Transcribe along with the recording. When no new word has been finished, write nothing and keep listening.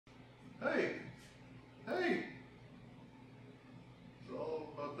Hey! Hey! It's all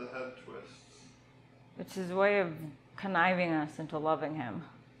about the head twists. It's his way of conniving us into loving him.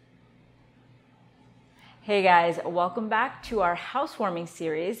 Hey guys, welcome back to our housewarming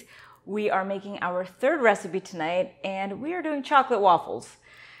series. We are making our third recipe tonight, and we are doing chocolate waffles.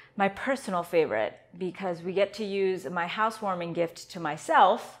 My personal favorite, because we get to use my housewarming gift to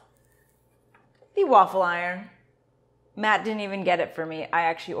myself, the waffle iron. Matt didn't even get it for me. I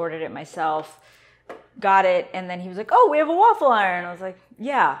actually ordered it myself, got it, and then he was like, oh, we have a waffle iron. I was like,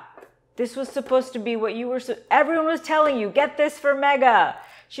 yeah, this was supposed to be what you were, everyone was telling you, get this for Mega.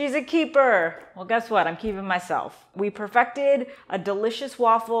 She's a keeper. Well, guess what? I'm keeping myself. We perfected a delicious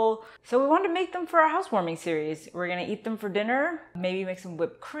waffle, so we wanted to make them for our housewarming series. We're gonna eat them for dinner, maybe make some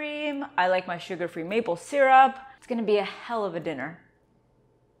whipped cream. I like my sugar-free maple syrup. It's gonna be a hell of a dinner.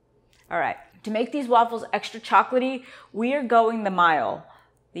 All right, to make these waffles extra chocolatey, we are going the mile,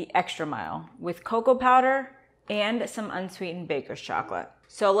 the extra mile, with cocoa powder and some unsweetened baker's chocolate.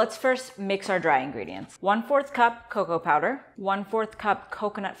 So let's first mix our dry ingredients. 1/4 cup cocoa powder, 1/4 cup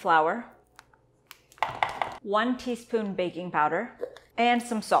coconut flour, 1 teaspoon baking powder, and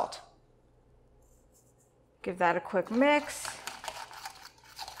some salt. Give that a quick mix.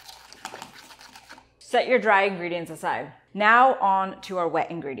 Set your dry ingredients aside. Now on to our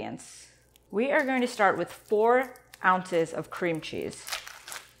wet ingredients. We are going to start with 4 ounces of cream cheese.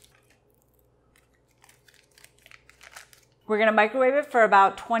 We're gonna microwave it for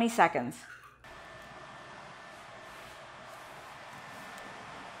about 20 seconds.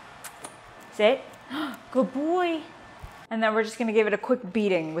 See? Good boy. And then we're just gonna give it a quick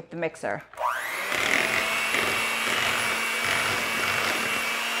beating with the mixer.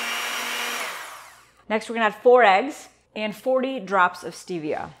 Next, we're gonna add 4 eggs and 40 drops of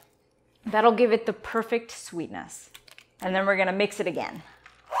stevia. That'll give it the perfect sweetness. And then we're gonna mix it again.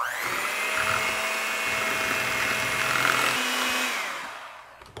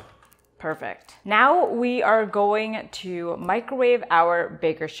 Perfect. Now we are going to microwave our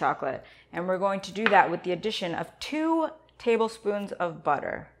baker's chocolate, and we're going to do that with the addition of 2 tablespoons of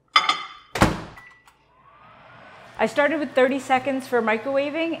butter. I started with 30 seconds for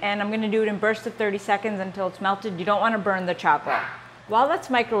microwaving, and I'm gonna do it in bursts of 30 seconds until it's melted. You don't wanna burn the chocolate. While that's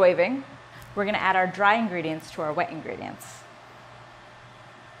microwaving, we're gonna add our dry ingredients to our wet ingredients.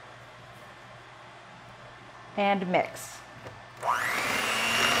 And mix.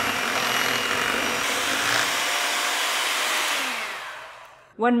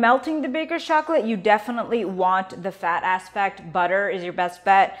 When melting the baker's chocolate, you definitely want the fat aspect. Butter is your best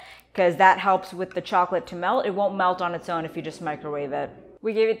bet because that helps with the chocolate to melt. It won't melt on its own if you just microwave it.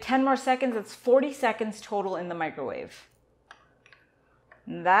 We gave it 10 more seconds. That's 40 seconds total in the microwave.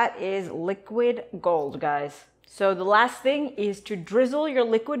 And that is liquid gold, guys. So the last thing is to drizzle your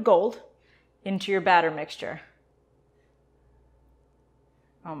liquid gold into your batter mixture.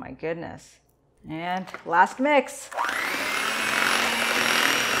 Oh my goodness. And last mix.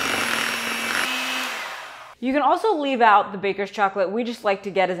 You can also leave out the baker's chocolate. We just like to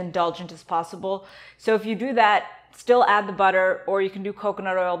get as indulgent as possible. So if you do that, still add the butter, or you can do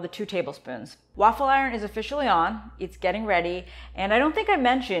coconut oil, the 2 tablespoons. Waffle iron is officially on. It's getting ready. And I don't think I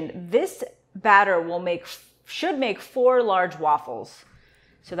mentioned, this batter should make 4 large waffles.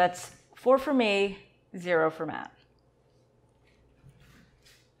 So that's 4 for me, 0 for Matt.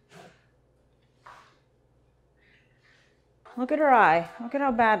 Look at her eye. Look at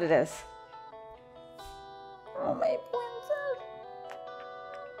how bad it is. Oh, my princess.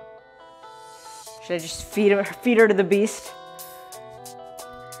 Should I just feed her to the beast?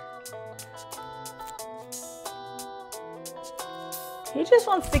 He just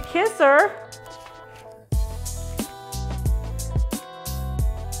wants to kiss her.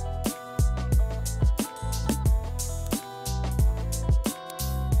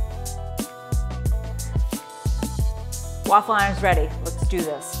 Waffle iron's ready. Let's do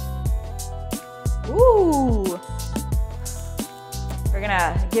this. Ooh! We're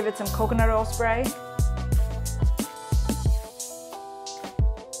gonna give it some coconut oil spray.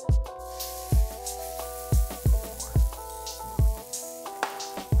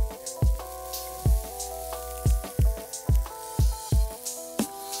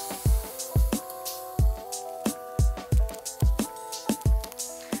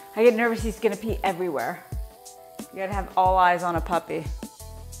 I get nervous he's gonna pee everywhere. You gotta have all eyes on a puppy.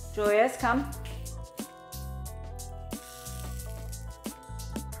 Julius, come.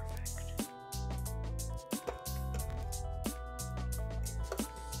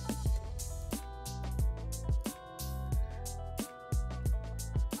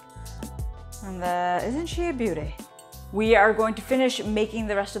 And isn't she a beauty? We are going to finish making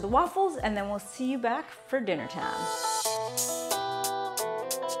the rest of the waffles and then we'll see you back for dinner time.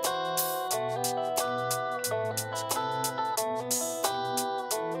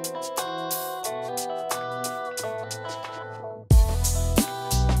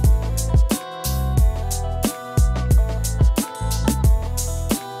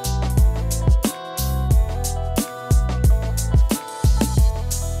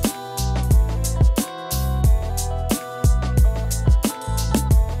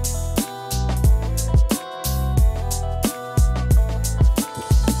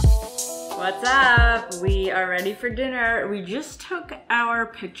 What's up? We are ready for dinner. We just took our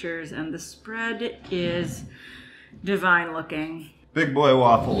pictures and the spread is divine looking. Big boy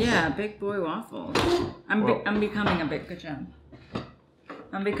waffles. Yeah, big boy waffles. I'm becoming a big, good job.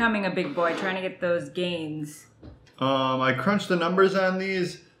 I'm becoming a big boy, trying to get those gains. I crunched the numbers on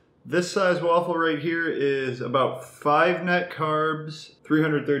these. This size waffle right here is about 5 net carbs,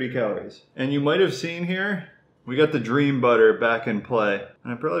 330 calories. And you might have seen here, we got the dream butter back in play.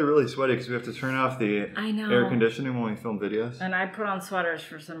 And I'm probably really sweaty because we have to turn off the air conditioning when we film videos. And I put on sweaters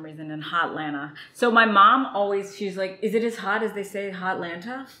for some reason in Hotlanta. So my mom always, she's like, is it as hot as they say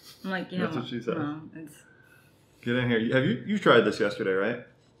Hotlanta? I'm like, yeah. That's what she said. No, it's... Get in here. You tried this yesterday, right?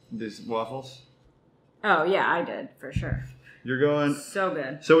 These waffles? Oh yeah, I did, for sure. You're going... So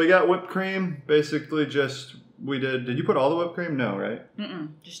good. So we got whipped cream, basically just... Did you put all the whipped cream? No, right?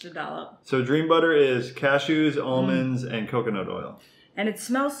 Just a dollop. So dream butter is cashews, almonds, and coconut oil. And it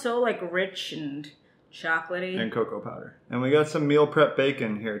smells so like rich and chocolatey. And cocoa powder. And we got some meal prep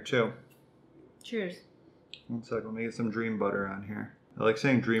bacon here too. Cheers. 1 second, let me get some dream butter on here. I like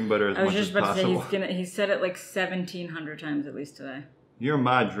saying dream butter as much as possible. I was just about to say, he said it like 1,700 times at least today. You're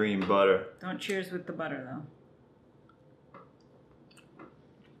my dream butter. Don't cheers with the butter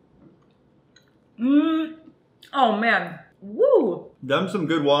though. Oh man, woo! Them some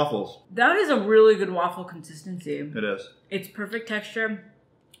good waffles. That is a really good waffle consistency. It is. It's perfect texture.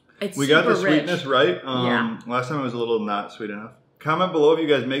 It's we super got the sweetness rich. right. Yeah. Last time it was a little not sweet enough. Comment below if you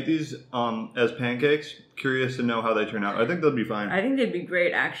guys make these as pancakes. Curious to know how they turn out. I think they'll be fine. I think they'd be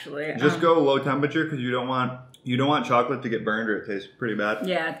great actually. Just go low temperature because you don't want chocolate to get burned or it tastes pretty bad.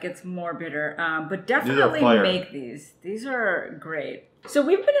 Yeah, it gets more bitter. But definitely make these. These are great. So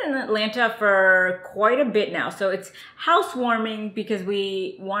we've been in Atlanta for quite a bit now. So it's housewarming because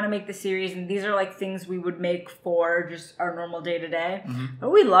we want to make the series and these are like things we would make for just our normal day to day.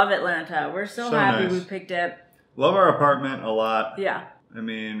 But we love Atlanta. We're so happy we picked it. Love our apartment a lot. Yeah. I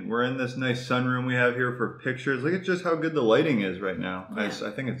mean, we're in this nice sunroom we have here for pictures. Look at just how good the lighting is right now. Yeah.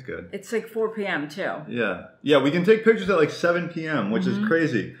 I think it's good. It's like 4 p.m. too. Yeah. Yeah, we can take pictures at like 7 p.m., which is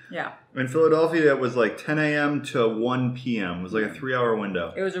crazy. Yeah. In Philadelphia, it was like 10 a.m. to 1 p.m. It was like a 3-hour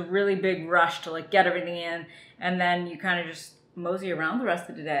window. It was a really big rush to like get everything in, and then you kind of just mosey around the rest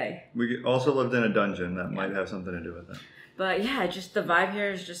of the day. We also lived in a dungeon. That might have something to do with it. But yeah, just the vibe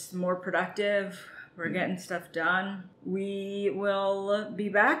here is just more productive. We're getting stuff done. We will be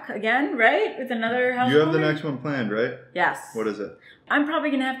back again, right? With another housewarming. You have the next one planned, right? Yes. What is it? I'm probably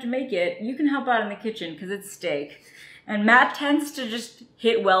going to have to make it. You can help out in the kitchen because it's steak. And Matt tends to just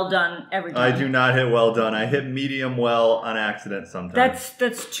hit well done every time. I do not hit well done. I hit medium well on accident sometimes.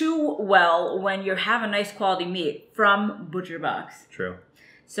 That's too well when you have a nice quality meat from Butcher Box. True.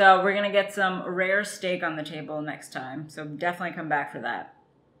 So we're going to get some rare steak on the table next time. So definitely come back for that.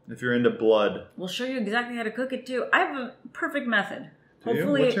 If you're into blood. We'll show you exactly how to cook it too. I have a perfect method.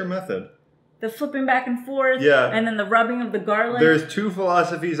 Hopefully, what's your method? The flipping back and forth, yeah, and then the rubbing of the garlic. There's 2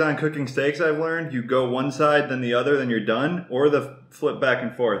 philosophies on cooking steaks I've learned. You go one side, then the other, then you're done, or the flip back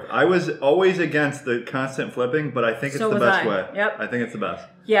and forth. I was always against the constant flipping, but I think it's the best way. Yep. I think it's the best.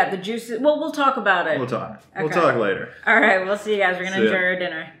 Yeah, the juices. Well, we'll talk about it. We'll talk. Okay. We'll talk later. All right, we'll see you guys. We're going to enjoy our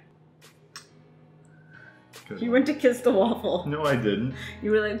dinner. Good. You went to kiss the waffle. No, I didn't.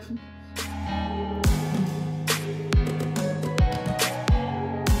 You were like...